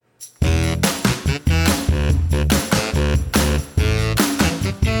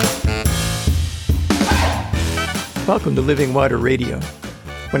Welcome to Living Water Radio.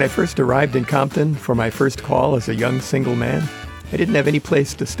 When I first arrived in Compton for my first call as a young single man, I didn't have any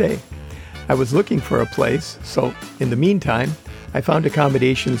place to stay. I was looking for a place, so in the meantime, I found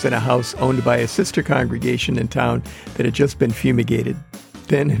accommodations in a house owned by a sister congregation in town that had just been fumigated.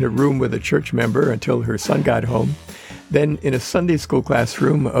 Then in a room with a church member until her son got home. Then in a Sunday school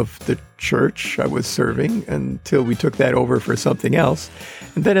classroom of the church I was serving until we took that over for something else.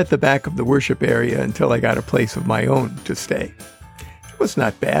 And then at the back of the worship area until I got a place of my own to stay. It was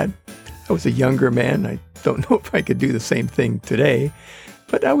not bad. I was a younger man. I don't know if I could do the same thing today,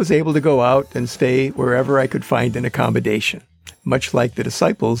 but I was able to go out and stay wherever I could find an accommodation, much like the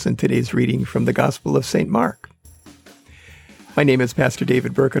disciples in today's reading from the Gospel of St. Mark. My name is Pastor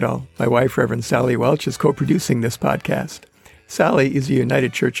David Berkedal. My wife, Reverend Sally Welch, is co-producing this podcast. Sally is a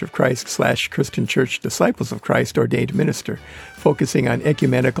United Church of Christ / Christian Church Disciples of Christ ordained minister, focusing on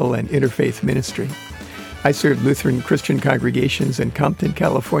ecumenical and interfaith ministry. I served Lutheran Christian congregations in Compton,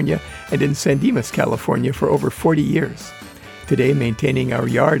 California, and in San Dimas, California for over 40 years. Today, maintaining our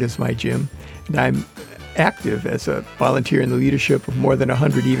yard is my gym, and I'm active as a volunteer in the leadership of more than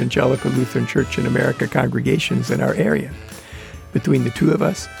 100 Evangelical Lutheran Church in America congregations in our area. Between the two of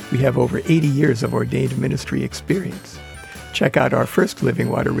us, we have over 80 years of ordained ministry experience. Check out our first Living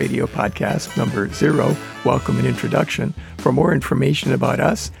Water Radio podcast, number 0, Welcome and Introduction, for more information about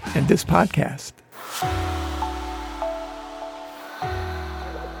us and this podcast.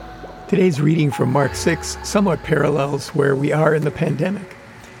 Today's reading from Mark 6 somewhat parallels where we are in the pandemic.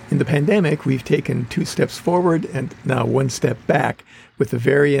 In the pandemic, we've taken 2 steps forward and now 1 step back with the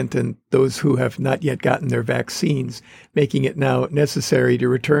variant and those who have not yet gotten their vaccines, making it now necessary to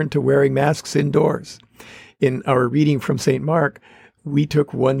return to wearing masks indoors. In our reading from St. Mark, we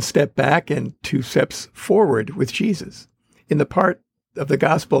took 1 step back and 2 steps forward with Jesus. In the part of the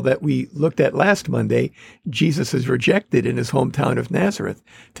gospel that we looked at last Monday, Jesus is rejected in his hometown of Nazareth.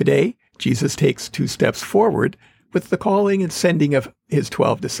 Today, Jesus takes 2 steps forward with the calling and sending of his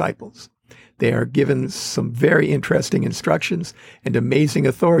 12 disciples. They are given some very interesting instructions and amazing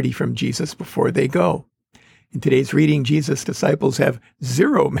authority from Jesus before they go. In today's reading, Jesus' disciples have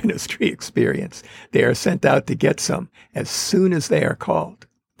 0 ministry experience. They are sent out to get some as soon as they are called.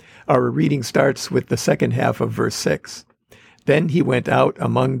 Our reading starts with the second half of verse 6. Then he went out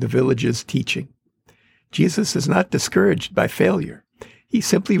among the villages teaching. Jesus is not discouraged by failure. He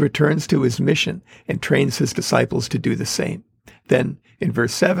simply returns to his mission and trains his disciples to do the same. Then, in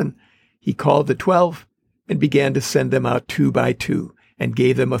verse 7, he called the 12 and began to send them out 2 by 2 and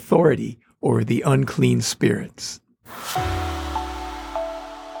gave them authority over the unclean spirits.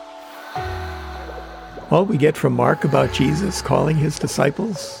 All we get from Mark about Jesus calling his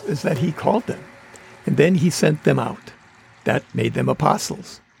disciples is that he called them, and then he sent them out. That made them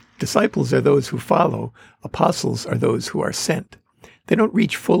apostles. Disciples are those who follow. Apostles are those who are sent. They don't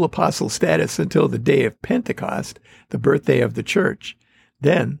reach full apostle status until the day of Pentecost, the birthday of the church.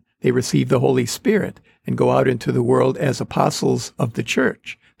 Then they receive the Holy Spirit and go out into the world as apostles of the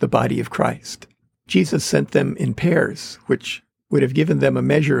church, the body of Christ. Jesus sent them in pairs, which would have given them a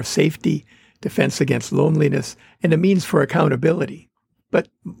measure of safety, defense against loneliness, and a means for accountability. But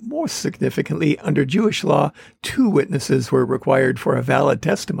more significantly, under Jewish law, 2 witnesses were required for a valid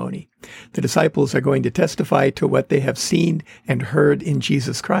testimony. The disciples are going to testify to what they have seen and heard in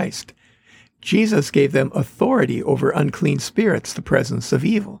Jesus Christ. Jesus gave them authority over unclean spirits, the presence of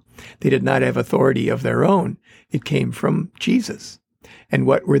evil. They did not have authority of their own. It came from Jesus. And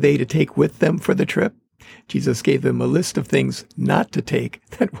what were they to take with them for the trip? Jesus gave them a list of things not to take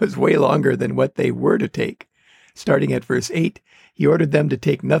that was way longer than what they were to take. Starting at verse 8, he ordered them to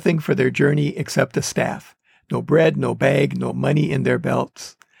take nothing for their journey except a staff, no bread, no bag, no money in their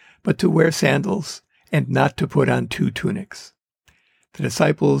belts, but to wear sandals and not to put on 2 tunics. The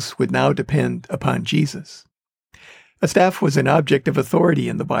disciples would now depend upon Jesus. A staff was an object of authority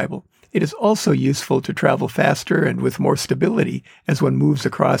in the Bible. It is also useful to travel faster and with more stability as one moves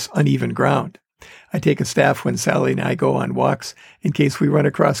across uneven ground. I take a staff when Sally and I go on walks in case we run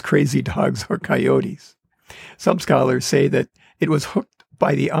across crazy dogs or coyotes. Some scholars say that it was hooked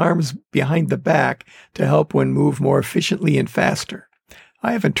by the arms behind the back to help one move more efficiently and faster.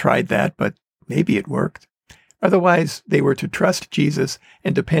 I haven't tried that, but maybe it worked. Otherwise, they were to trust Jesus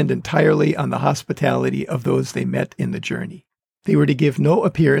and depend entirely on the hospitality of those they met in the journey. They were to give no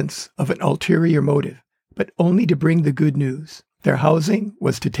appearance of an ulterior motive, but only to bring the good news. Their housing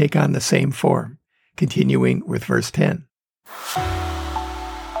was to take on the same form. Continuing with verse 10.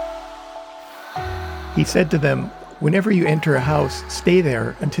 He said to them, "Whenever you enter a house, stay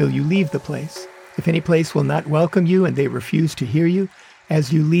there until you leave the place. If any place will not welcome you and they refuse to hear you,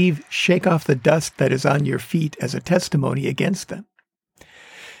 As you leave, shake off the dust that is on your feet as a testimony against them.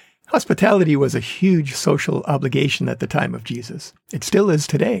 Hospitality was a huge social obligation at the time of Jesus. It still is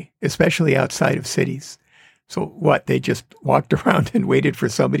today, especially outside of cities. So what, they just walked around and waited for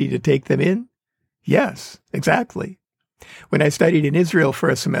somebody to take them in? Yes, exactly. When I studied in Israel for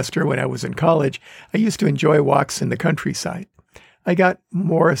a semester when I was in college, I used to enjoy walks in the countryside. I got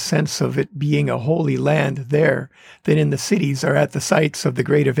more a sense of it being a holy land there than in the cities or at the sites of the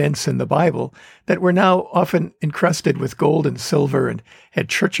great events in the Bible that were now often encrusted with gold and silver and had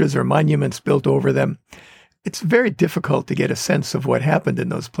churches or monuments built over them. It's very difficult to get a sense of what happened in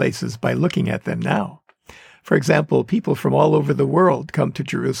those places by looking at them now. For example, people from all over the world come to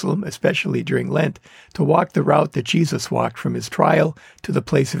Jerusalem, especially during Lent, to walk the route that Jesus walked from his trial to the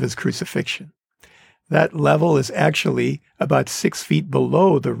place of his crucifixion. That level is actually about 6 feet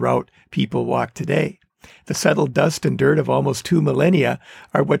below the route people walk today. The settled dust and dirt of almost 2 millennia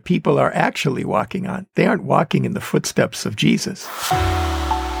are what people are actually walking on. They aren't walking in the footsteps of Jesus.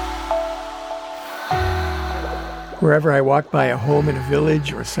 Wherever I walk by a home in a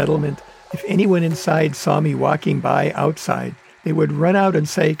village or settlement, if anyone inside saw me walking by outside, they would run out and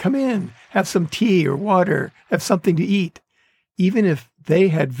say, "Come in, have some tea or water, have something to eat." Even if they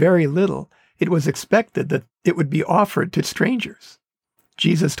had very little, it was expected that it would be offered to strangers.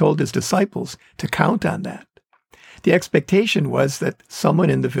 Jesus told his disciples to count on that. The expectation was that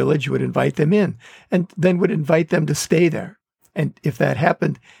someone in the village would invite them in and then would invite them to stay there. And if that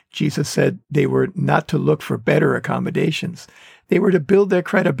happened, Jesus said they were not to look for better accommodations. They were to build their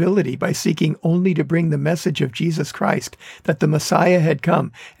credibility by seeking only to bring the message of Jesus Christ, that the Messiah had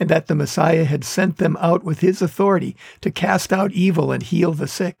come and that the Messiah had sent them out with his authority to cast out evil and heal the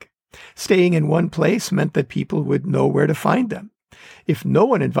sick. Staying in one place meant that people would know where to find them. If no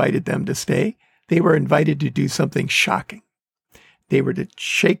one invited them to stay, they were invited to do something shocking. They were to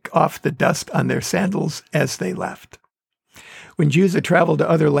shake off the dust on their sandals as they left. When Jews had traveled to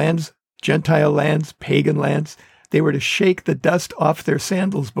other lands, Gentile lands, pagan lands, they were to shake the dust off their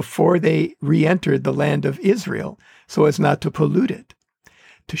sandals before they re-entered the land of Israel so as not to pollute it.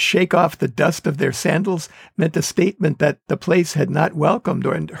 To shake off the dust of their sandals meant a statement that the place had not welcomed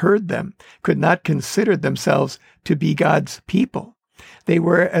or heard them, could not consider themselves to be God's people. They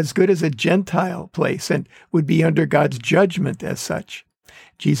were as good as a Gentile place and would be under God's judgment as such.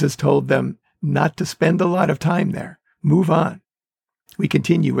 Jesus told them not to spend a lot of time there. Move on. We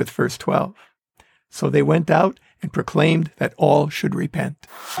continue with verse 12. So they went out and proclaimed that all should repent.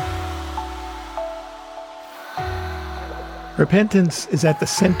 Repentance is at the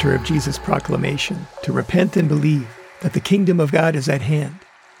center of Jesus' proclamation, to repent and believe that the kingdom of God is at hand.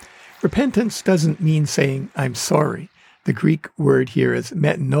 Repentance doesn't mean saying, "I'm sorry." The Greek word here is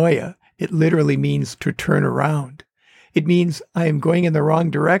metanoia. It literally means to turn around. It means I am going in the wrong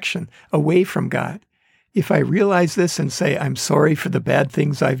direction, away from God. If I realize this and say, "I'm sorry for the bad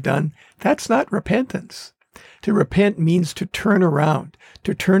things I've done," that's not repentance. To repent means to turn around,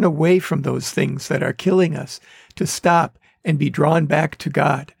 to turn away from those things that are killing us, to stop and be drawn back to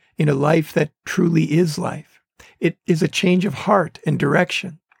God in a life that truly is life. It is a change of heart and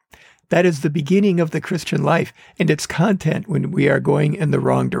direction. That is the beginning of the Christian life and its content when we are going in the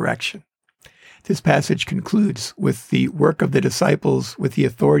wrong direction. This passage concludes with the work of the disciples with the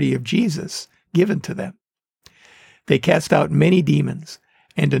authority of Jesus given to them. They cast out many demons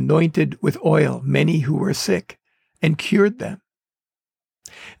and anointed with oil many who were sick and cured them.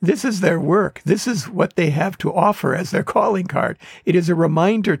 This is their work. This is what they have to offer as their calling card. It is a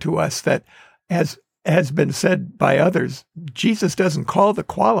reminder to us that, as has been said by others, Jesus doesn't call the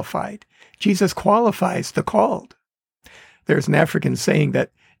qualified. Jesus qualifies the called. There's an African saying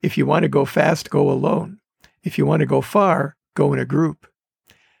that if you want to go fast, go alone. If you want to go far, go in a group.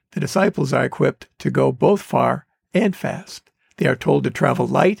 The disciples are equipped to go both far and fast. They are told to travel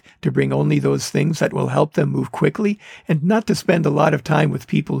light, to bring only those things that will help them move quickly, and not to spend a lot of time with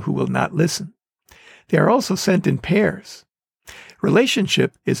people who will not listen. They are also sent in pairs.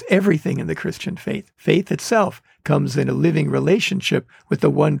 Relationship is everything in the Christian faith. Faith itself comes in a living relationship with the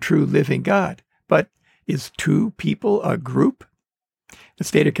one true living God. But is two people a group? The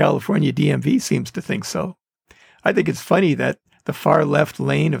state of California DMV seems to think so. I think it's funny that the far left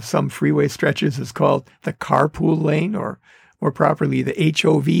lane of some freeway stretches is called the carpool lane, or more properly, the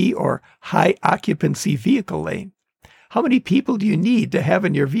HOV, or high occupancy vehicle lane. How many people do you need to have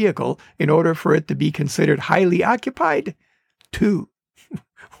in your vehicle in order for it to be considered highly occupied? 2.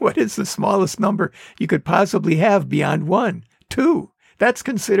 What is the smallest number you could possibly have beyond 1? 2. That's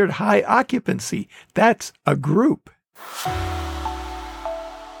considered high occupancy. The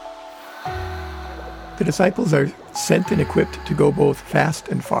The disciples are sent and equipped to go both fast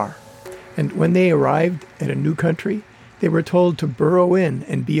and far. And when they arrived at a new country, they were told to burrow in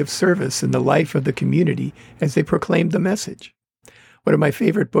and be of service in the life of the community as they proclaimed the message. One of my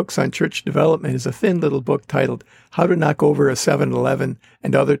favorite books on church development is a thin little book titled How to Knock Over a 7-Eleven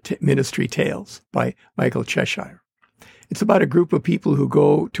and Other Ministry Tales by Michael Cheshire. It's about a group of people who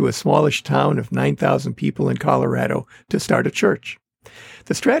go to a smallish town of 9,000 people in Colorado to start a church.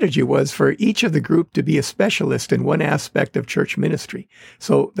 The strategy was for each of the group to be a specialist in one aspect of church ministry,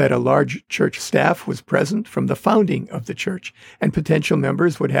 so that a large church staff was present from the founding of the church, and potential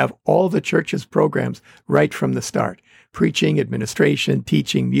members would have all the church's programs right from the start: preaching, administration,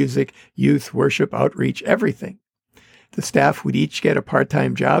 teaching, music, youth, worship, outreach, everything. The staff would each get a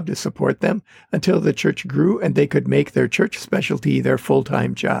part-time job to support them until the church grew and they could make their church specialty their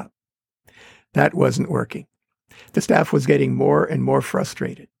full-time job. That wasn't working. The staff was getting more and more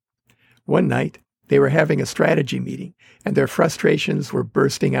frustrated. One night, they were having a strategy meeting, and their frustrations were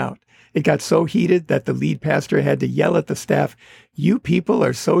bursting out. It got so heated that the lead pastor had to yell at the staff, "You people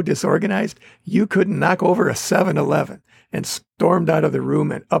are so disorganized, you couldn't knock over a 7-Eleven," and stormed out of the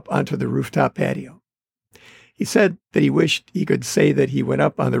room and up onto the rooftop patio. He said that he wished he could say that he went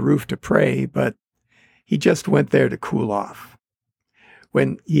up on the roof to pray, but he just went there to cool off.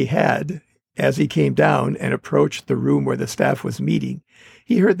 When he had, as he came down and approached the room where the staff was meeting,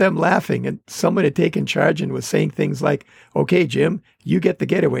 he heard them laughing, and someone had taken charge and was saying things like, "Okay, Jim, you get the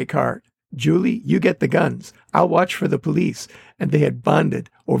getaway card. Julie, you get the guns. I'll watch for the police." And they had bonded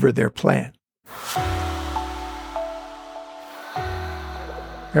over their plan.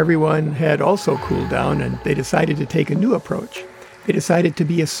 Everyone had also cooled down, and they decided to take a new approach. They decided to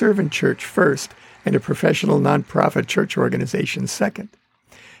be a servant church first and a professional nonprofit church organization second.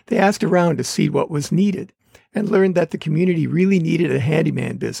 They asked around to see what was needed and learned that the community really needed a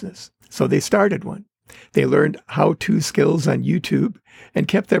handyman business, so they started one. They learned how-to skills on YouTube and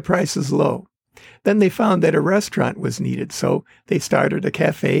kept their prices low. Then they found that a restaurant was needed, so they started a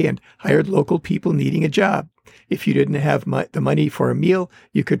cafe and hired local people needing a job. If you didn't have the money for a meal,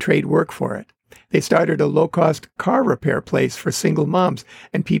 you could trade work for it. They started a low-cost car repair place for single moms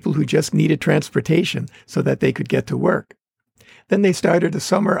and people who just needed transportation so that they could get to work. Then they started a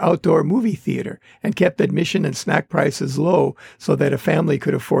summer outdoor movie theater and kept admission and snack prices low so that a family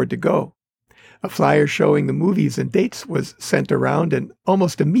could afford to go. A flyer showing the movies and dates was sent around, and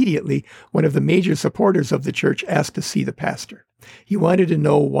almost immediately, one of the major supporters of the church asked to see the pastor. He wanted to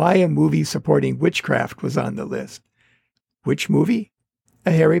know why a movie supporting witchcraft was on the list. Which movie?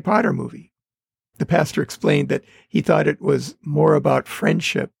 A Harry Potter movie. The pastor explained that he thought it was more about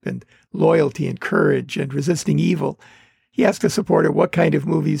friendship and loyalty and courage and resisting evil. He asked a supporter what kind of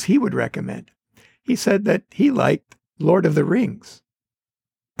movies he would recommend. He said that he liked Lord of the Rings.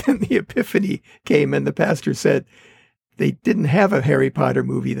 Then the epiphany came, and the pastor said they didn't have a Harry Potter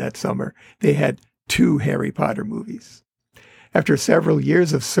movie that summer. They had 2 Harry Potter movies. After several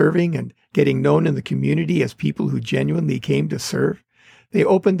years of serving and getting known in the community as people who genuinely came to serve, they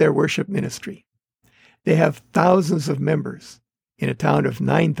opened their worship ministry. They have thousands of members in a town of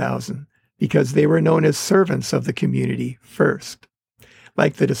 9,000 because they were known as servants of the community first.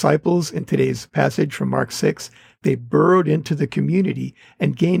 Like the disciples in today's passage from Mark 6, they burrowed into the community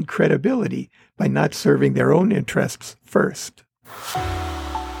and gained credibility by not serving their own interests first.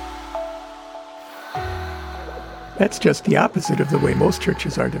 That's just the opposite of the way most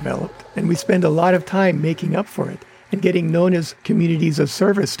churches are developed, and we spend a lot of time making up for it and getting known as communities of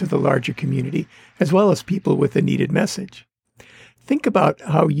service to the larger community, as well as people with a needed message. Think about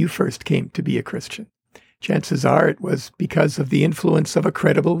how you first came to be a Christian. Chances are it was because of the influence of a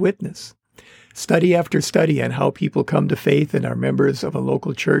credible witness. Study after study on how people come to faith and are members of a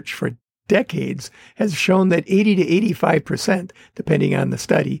local church for decades has shown that 80 to 85%, depending on the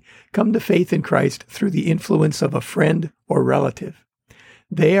study, come to faith in Christ through the influence of a friend or relative.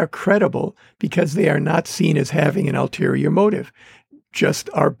 They are credible because they are not seen as having an ulterior motive, just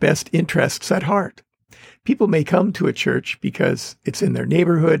our best interests at heart. People may come to a church because it's in their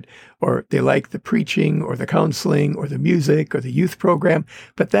neighborhood, or they like the preaching, or the counseling, or the music, or the youth program,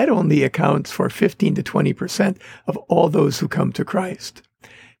 but that only accounts for 15 to 20% of all those who come to Christ.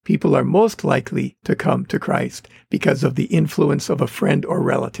 People are most likely to come to Christ because of the influence of a friend or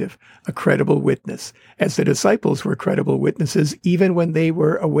relative, a credible witness, as the disciples were credible witnesses even when they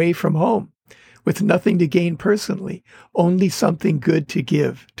were away from home, with nothing to gain personally, only something good to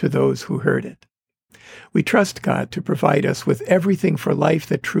give to those who heard it. We trust God to provide us with everything for life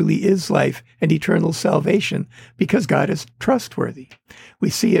that truly is life and eternal salvation because God is trustworthy. We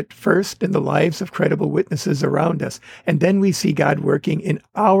see it first in the lives of credible witnesses around us, and then we see God working in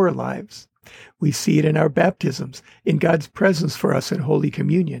our lives. We see it in our baptisms, in God's presence for us in Holy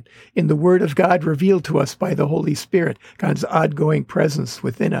Communion, in the Word of God revealed to us by the Holy Spirit, God's ongoing presence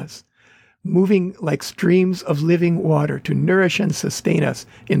within us, moving like streams of living water to nourish and sustain us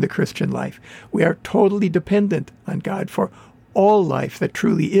in the Christian life. We are totally dependent on God for all life that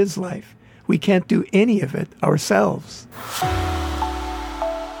truly is life. We can't do any of it ourselves.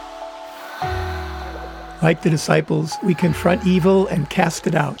 Like the disciples, we confront evil and cast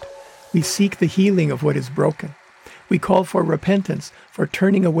it out. We seek the healing of what is broken. We call for repentance, for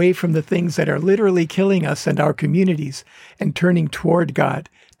turning away from the things that are literally killing us and our communities, and turning toward God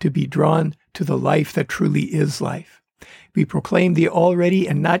to be drawn to the life that truly is life. We proclaim the already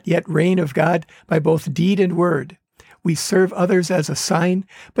and not yet reign of God by both deed and word. We serve others as a sign,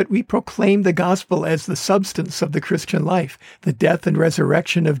 but we proclaim the gospel as the substance of the Christian life, the death and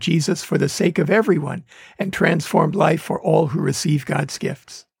resurrection of Jesus for the sake of everyone, and transformed life for all who receive God's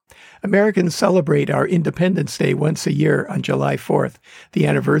gifts. Americans celebrate our Independence Day once a year on July 4th, the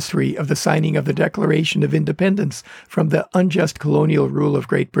anniversary of the signing of the Declaration of Independence from the unjust colonial rule of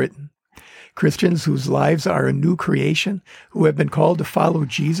Great Britain. Christians whose lives are a new creation, who have been called to follow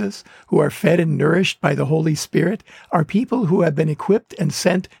Jesus, who are fed and nourished by the Holy Spirit, are people who have been equipped and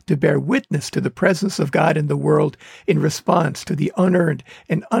sent to bear witness to the presence of God in the world in response to the unearned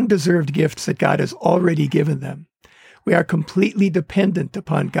and undeserved gifts that God has already given them. We are completely dependent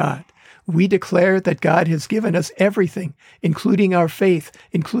upon God. We declare that God has given us everything, including our faith,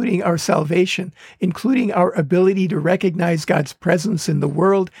 including our salvation, including our ability to recognize God's presence in the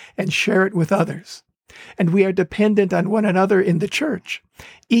world and share it with others. And we are dependent on one another in the church,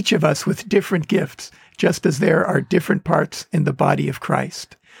 each of us with different gifts, just as there are different parts in the body of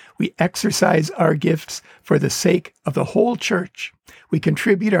Christ. We exercise our gifts for the sake of the whole church. We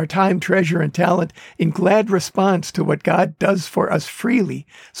contribute our time, treasure, and talent in glad response to what God does for us freely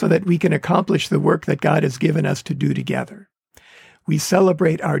so that we can accomplish the work that God has given us to do together. We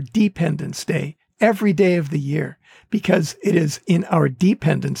celebrate our Dependence Day every day of the year because it is in our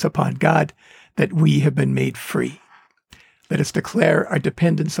dependence upon God that we have been made free. Let us declare our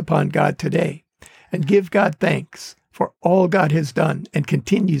dependence upon God today and give God thanks for all God has done and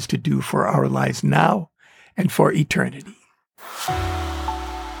continues to do for our lives now and for eternity.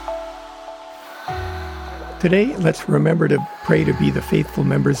 Today, let's remember to pray to be the faithful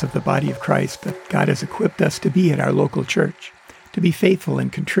members of the body of Christ that God has equipped us to be at our local church, to be faithful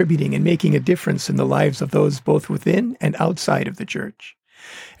in contributing and making a difference in the lives of those both within and outside of the church.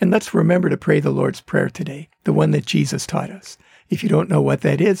 And let's remember to pray the Lord's Prayer today, the one that Jesus taught us. If you don't know what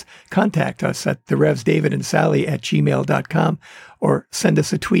that is, contact us at therevsdavidandsally@gmail.com or send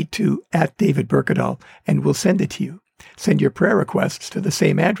us a tweet to @DavidBurkedahl and we'll send it to you. Send your prayer requests to the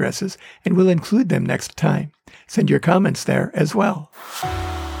same addresses and we'll include them next time. Send your comments there as well.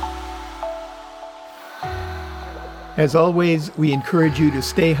 As always, we encourage you to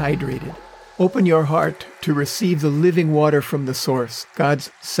stay hydrated. Open your heart to receive the living water from the source, God's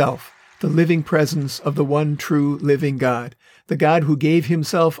self, the living presence of the one true living God, the God who gave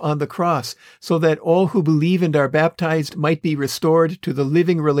himself on the cross so that all who believe and are baptized might be restored to the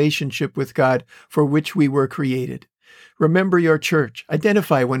living relationship with God for which we were created. Remember your church.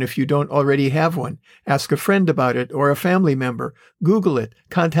 Identify one if you don't already have one. Ask a friend about it or a family member. Google it.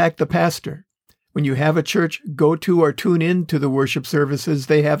 Contact the pastor. When you have a church, go to or tune in to the worship services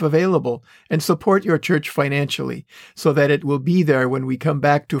they have available and support your church financially so that it will be there when we come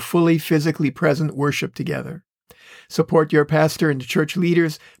back to fully physically present worship together. Support your pastor and church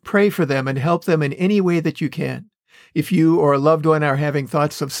leaders, pray for them, and help them in any way that you can. If you or a loved one are having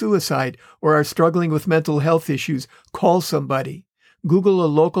thoughts of suicide or are struggling with mental health issues, call somebody. Google a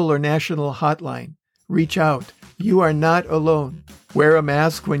local or national hotline. Reach out. You are not alone. Wear a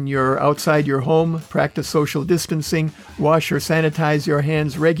mask when you're outside your home, practice social distancing, wash or sanitize your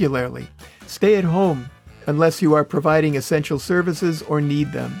hands regularly. Stay at home unless you are providing essential services or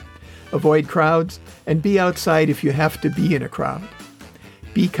need them. Avoid crowds and be outside if you have to be in a crowd.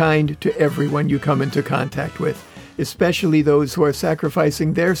 Be kind to everyone you come into contact with, especially those who are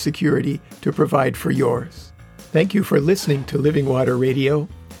sacrificing their security to provide for yours. Thank you for listening to Living Water Radio.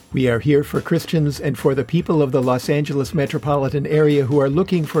 We are here for Christians and for the people of the Los Angeles metropolitan area who are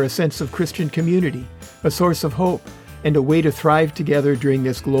looking for a sense of Christian community, a source of hope, and a way to thrive together during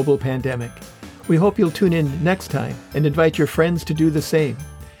this global pandemic. We hope you'll tune in next time and invite your friends to do the same.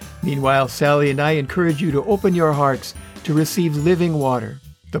 Meanwhile, Sally and I encourage you to open your hearts to receive living water,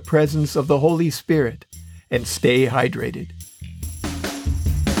 the presence of the Holy Spirit, and stay hydrated.